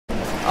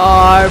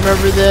I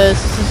remember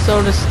this. This is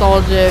so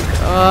nostalgic.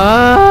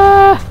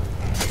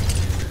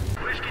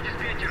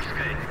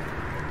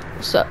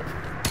 What's up?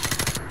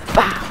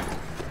 Bow.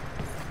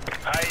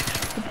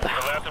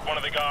 One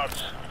of the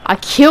guards. I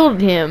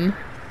killed him.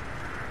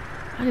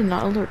 I did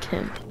not alert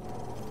him.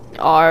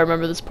 Oh, I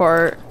remember this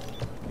part.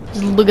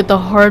 Just look at the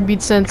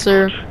heartbeat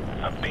sensor.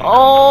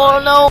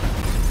 Oh no!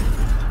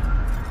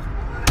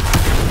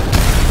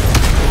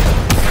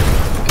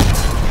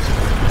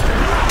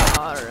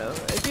 I don't know.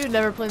 If you've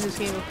never played this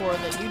game before,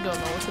 then you don't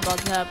know what's about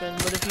to happen.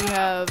 But if you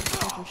have,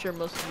 which I'm sure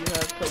most of you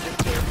have played this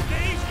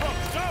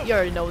game, you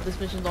already know what this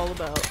mission's all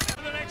about.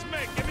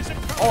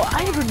 Oh,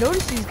 I never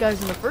noticed these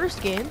guys in the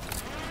first game.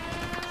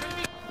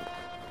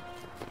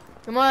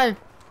 Come on.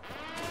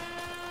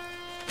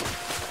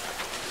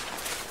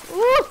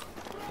 Woo!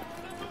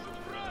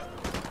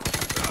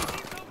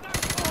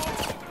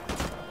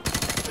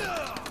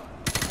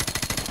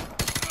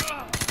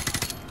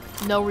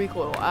 No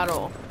recoil at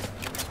all.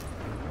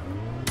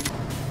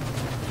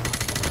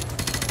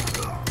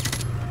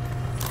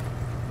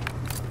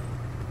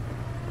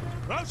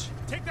 Roach,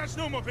 take that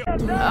snowmobile.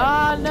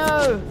 Ah,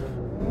 no.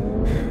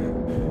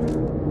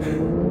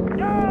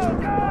 Go!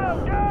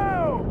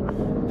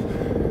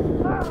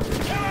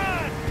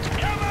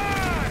 Come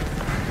on!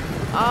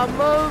 I'm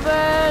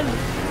moving.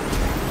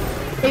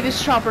 Hate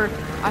this chopper.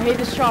 I hate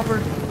this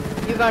chopper.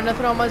 You got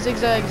nothing on my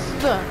zigzags.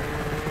 Don't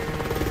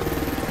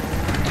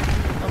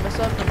mess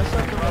up, don't mess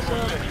up, don't mess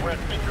up.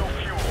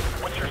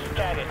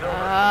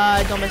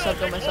 Ah, don't mess up,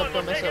 don't mess up,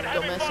 don't mess up,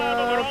 don't mess up.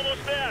 We're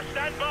almost there.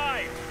 Stand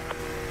by.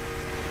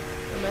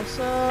 Don't mess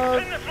up.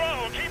 Pin the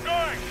throttle. Keep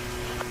going.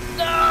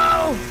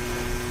 No!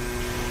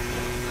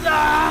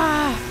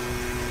 Ah!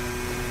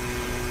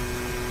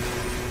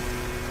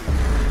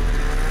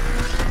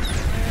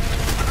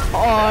 Oh,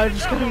 I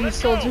just got a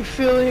nostalgic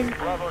feeling.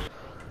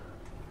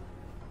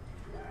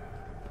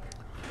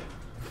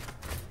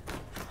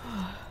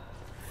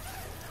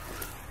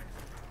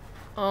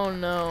 Oh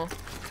no.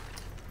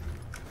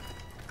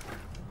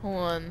 Hold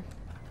on.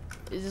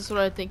 Is this what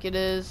I think it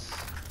is?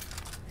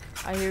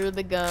 I hear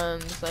the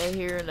guns. I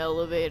hear an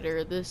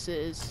elevator. This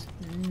is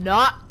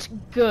not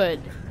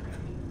good.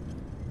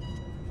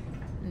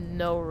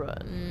 No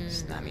run.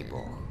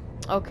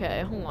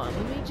 Okay, hold on.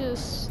 Let me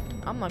just...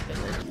 I'm not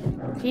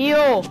gonna...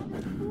 Heal!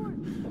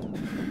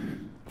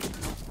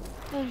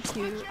 Thank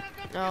you.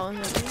 No,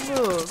 let me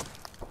move.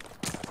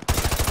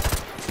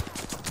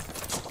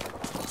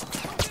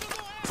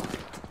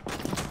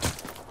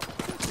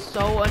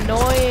 So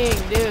annoying,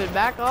 dude.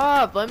 Back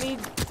up. Let me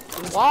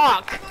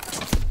walk.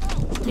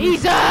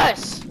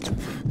 Jesus!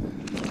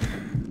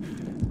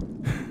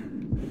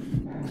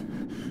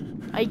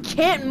 I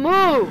can't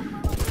move.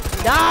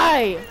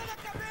 Die.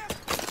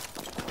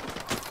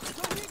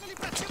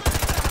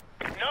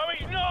 No,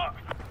 he's not.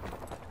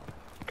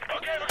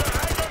 Okay, we're gonna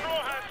hang on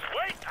Rojas.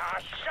 Wait. Ah,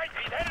 shite.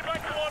 He's headed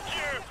back towards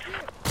you.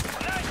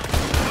 Nice.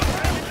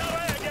 Headed that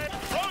way again.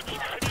 Roach, can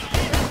you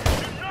see him?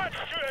 Do not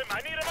shoot him. I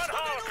need him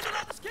unharmed.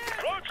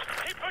 Roach,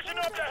 keep pushing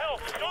up the hill.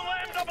 Don't let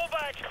him double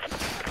back.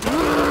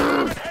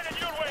 Headed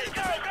your way.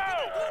 Go, go.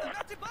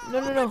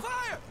 No.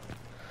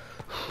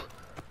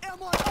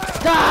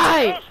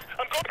 Die!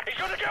 He's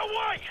gonna get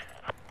away.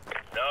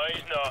 No,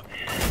 he's not.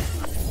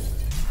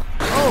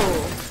 Oh.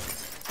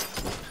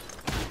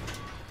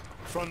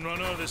 Front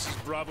runner, this is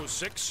Bravo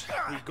 6.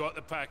 We've got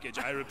the package.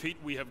 I repeat,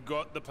 we have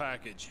got the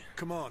package.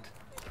 Come on.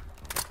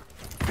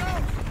 Go!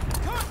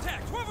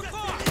 Contact! 12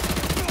 o'clock!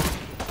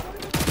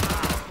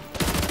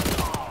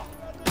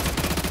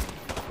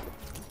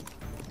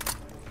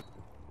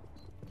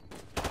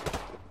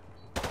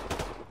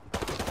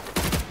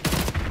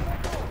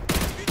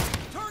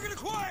 Target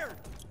acquired!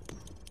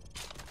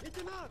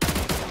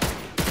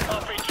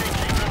 RPG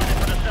moving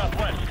to the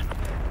southwest.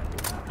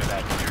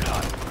 That cleared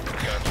hot.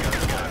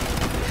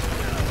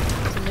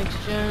 It's a next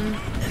gen.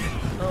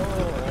 Oh.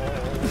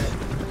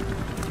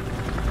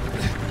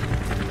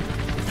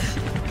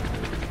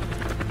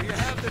 You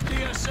have the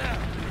DSM.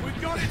 We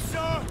got it,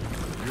 sir!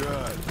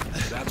 Good.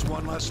 That's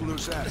one less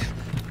loose end.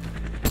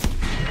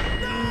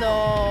 No.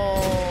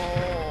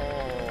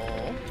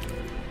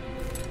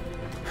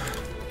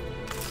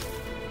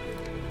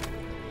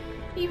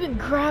 Even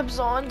grabs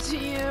onto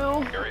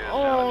you.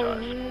 Oh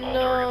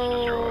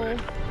no.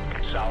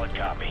 Solid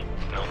copy.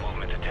 No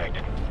movement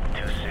detected.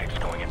 2-6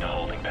 going into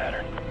holding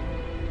pattern.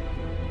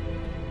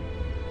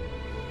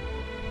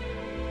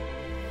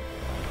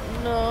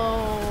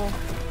 No.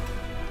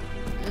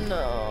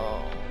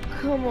 No.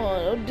 Come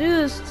on, don't do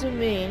this to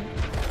me.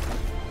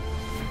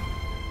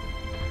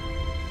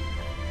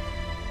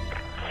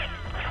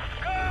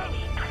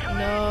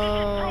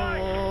 No.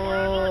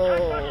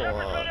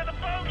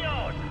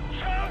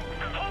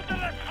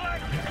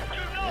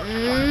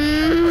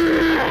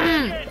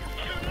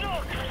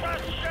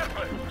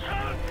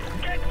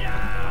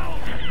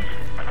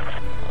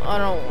 I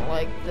don't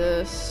like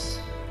this.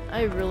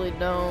 I really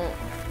don't.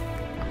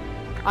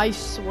 I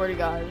swear to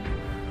God.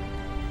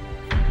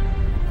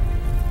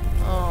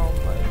 Oh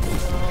my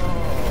God.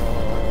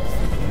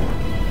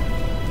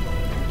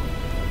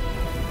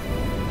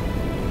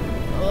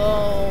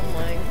 Oh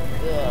my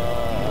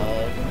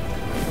god.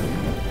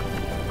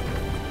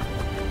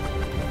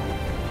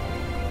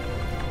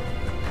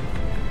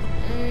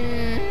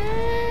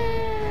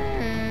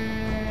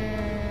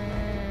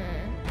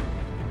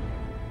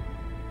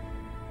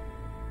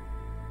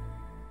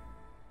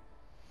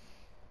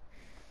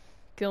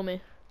 Kill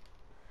me.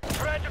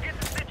 Try to get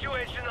the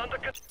situation under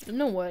control. You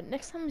know what?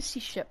 Next time I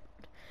see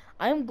Shepard,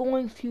 I am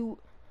going to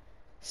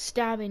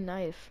stab a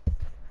knife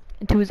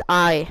into his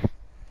eye.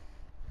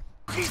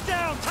 He's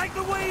down! Take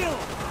the wheel!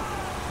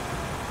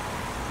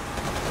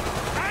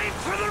 Aim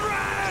for the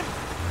run!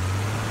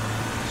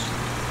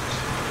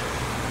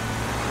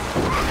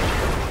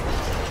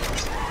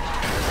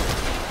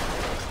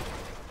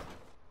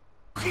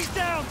 He's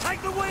down!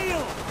 Take the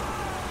wheel!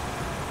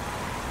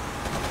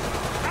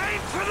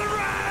 Aim for the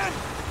run!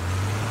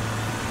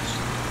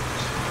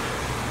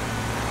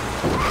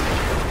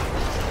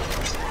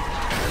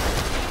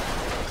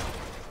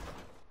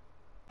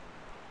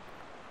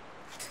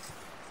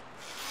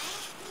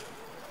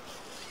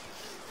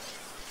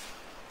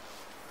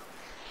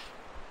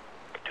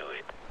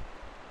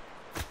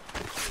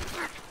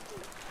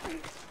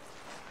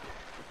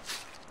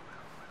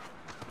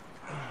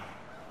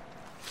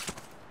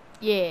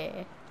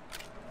 Yeah.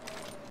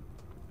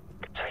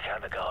 Take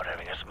out the guard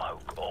having a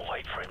smoke, or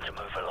wait for him to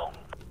move along.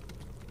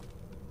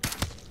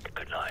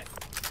 Good night.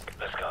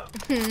 Let's go.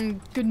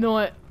 Good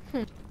night.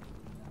 2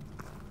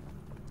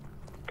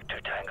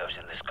 tangos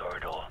in this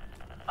corridor.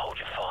 Hold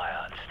your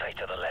fire and stay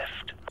to the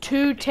left.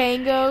 2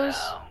 tangos?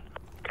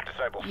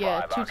 Disciple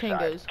Yeah, 5 2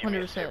 tangos,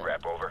 100%.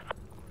 Wrap over.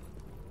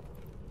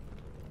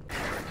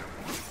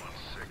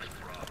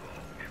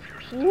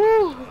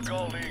 Woo!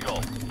 Gold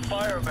Eagle.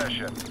 Fire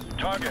mission.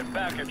 Target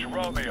package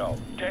Romeo.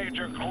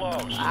 Danger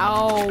close.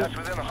 Ow. That's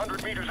within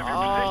 100 meters of your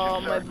Oh,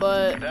 position, my sir.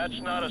 butt. That's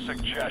not a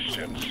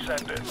suggestion.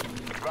 Send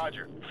it.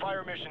 Roger.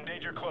 Fire mission.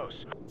 Danger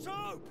close.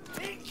 So,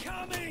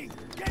 incoming!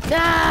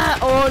 Ah!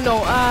 Oh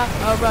no!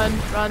 Run!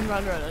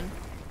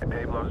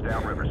 Pablo's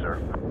downriver, sir.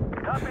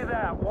 Copy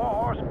that.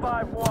 Warhorse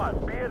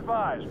 5-1. Be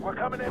advised. We're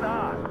coming in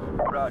hot.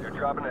 Roger.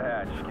 Dropping the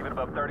hatch. Keep it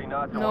above 30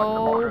 knots and watch the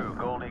No. crew.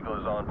 Gold Eagle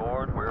is on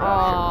board. We're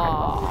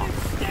Oh.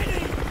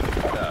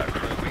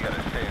 crew, we got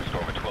a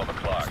sandstorm at 12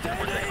 o'clock.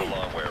 We're taking a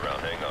long way around.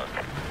 Hang on.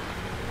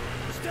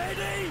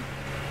 Steady!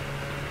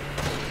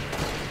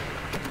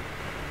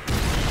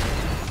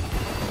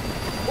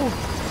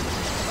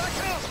 Back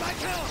up!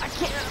 I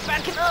can't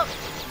back it up!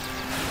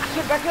 I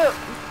can't back up!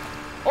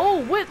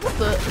 Oh wait, what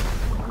the?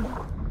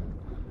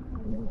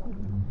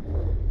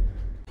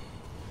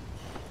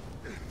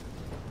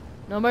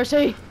 No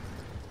mercy!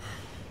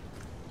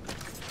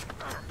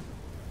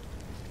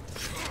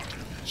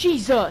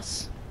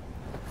 Jesus!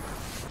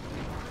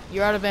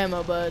 You're out of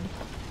ammo, bud.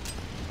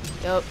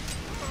 Yup.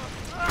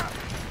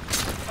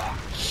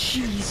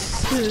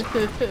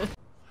 Jeez.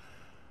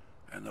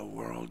 And the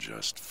world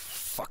just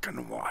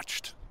fucking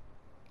watched.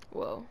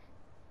 Whoa.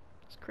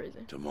 That's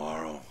crazy.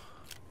 Tomorrow,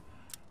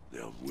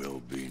 there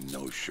will be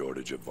no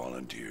shortage of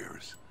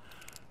volunteers.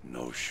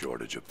 No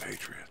shortage of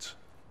patriots.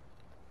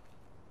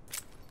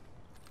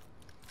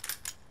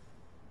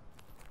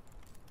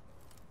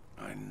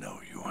 I know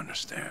you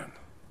understand.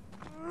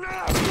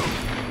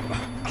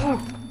 Ooh.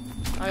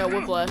 I got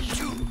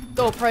whiplash.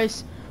 Go,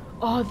 Price.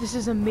 Oh, this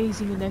is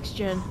amazing in next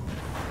gen.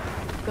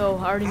 Go.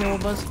 I already know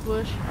what buttons to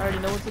push. I already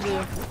know what to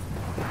do.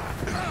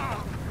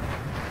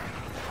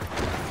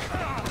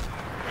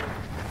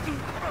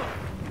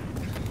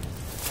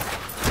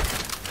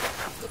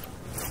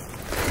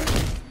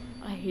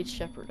 I hate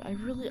Shepard. I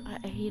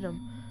hate him.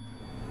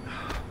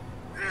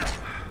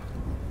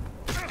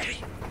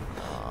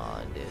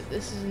 Oh, dude,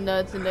 this is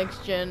nuts in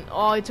next gen.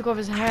 Oh, he took off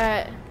his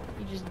hat.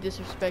 He just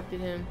disrespected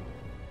him.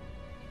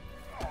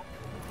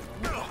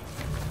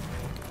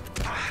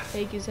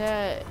 Take his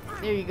hat.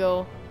 There you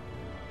go.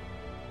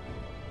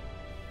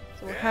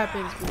 So what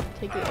happens when you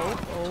take it?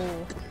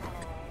 Oh.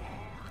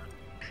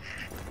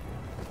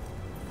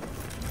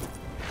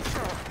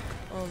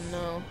 Oh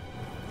no.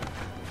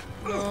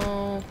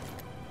 No.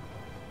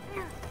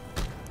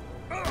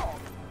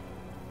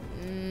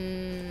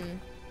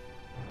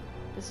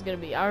 This is gonna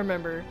be. I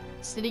remember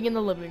sitting in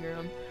the living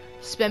room,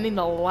 spamming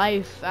the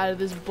life out of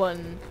this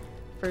button.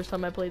 First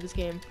time I played this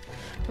game.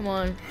 Come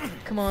on.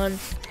 Come on.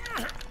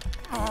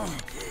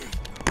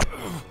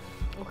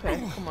 Okay,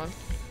 come on.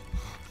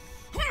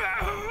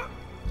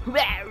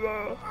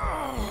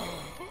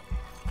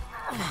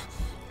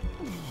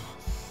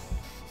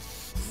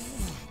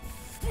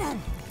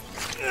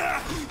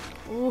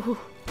 Ooh.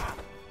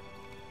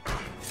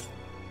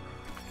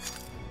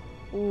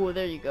 Ooh,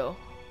 there you go.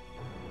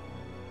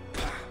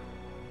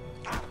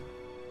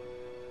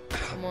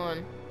 Come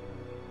on.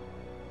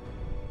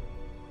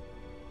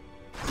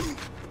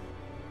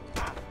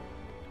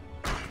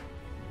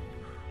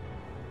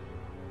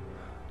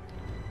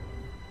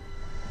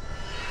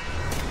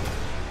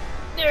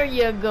 There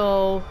you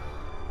go.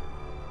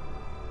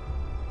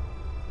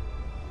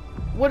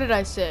 What did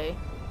I say?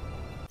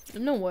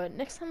 You know what?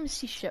 Next time I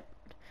see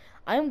Shepard,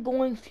 I am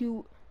going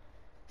to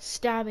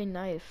stab a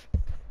knife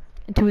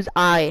into his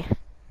eye.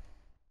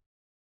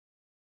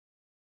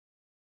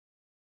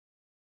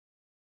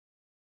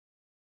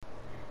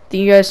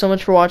 thank you guys so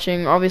much for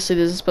watching. Obviously,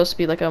 this is supposed to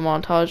be like a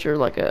montage or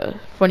like a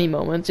funny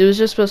moments. It was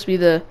just supposed to be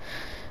the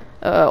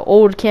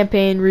old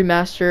campaign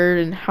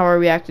remastered and how I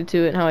reacted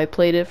to it and how I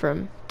played it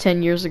from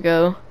 10 years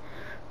ago.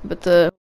 But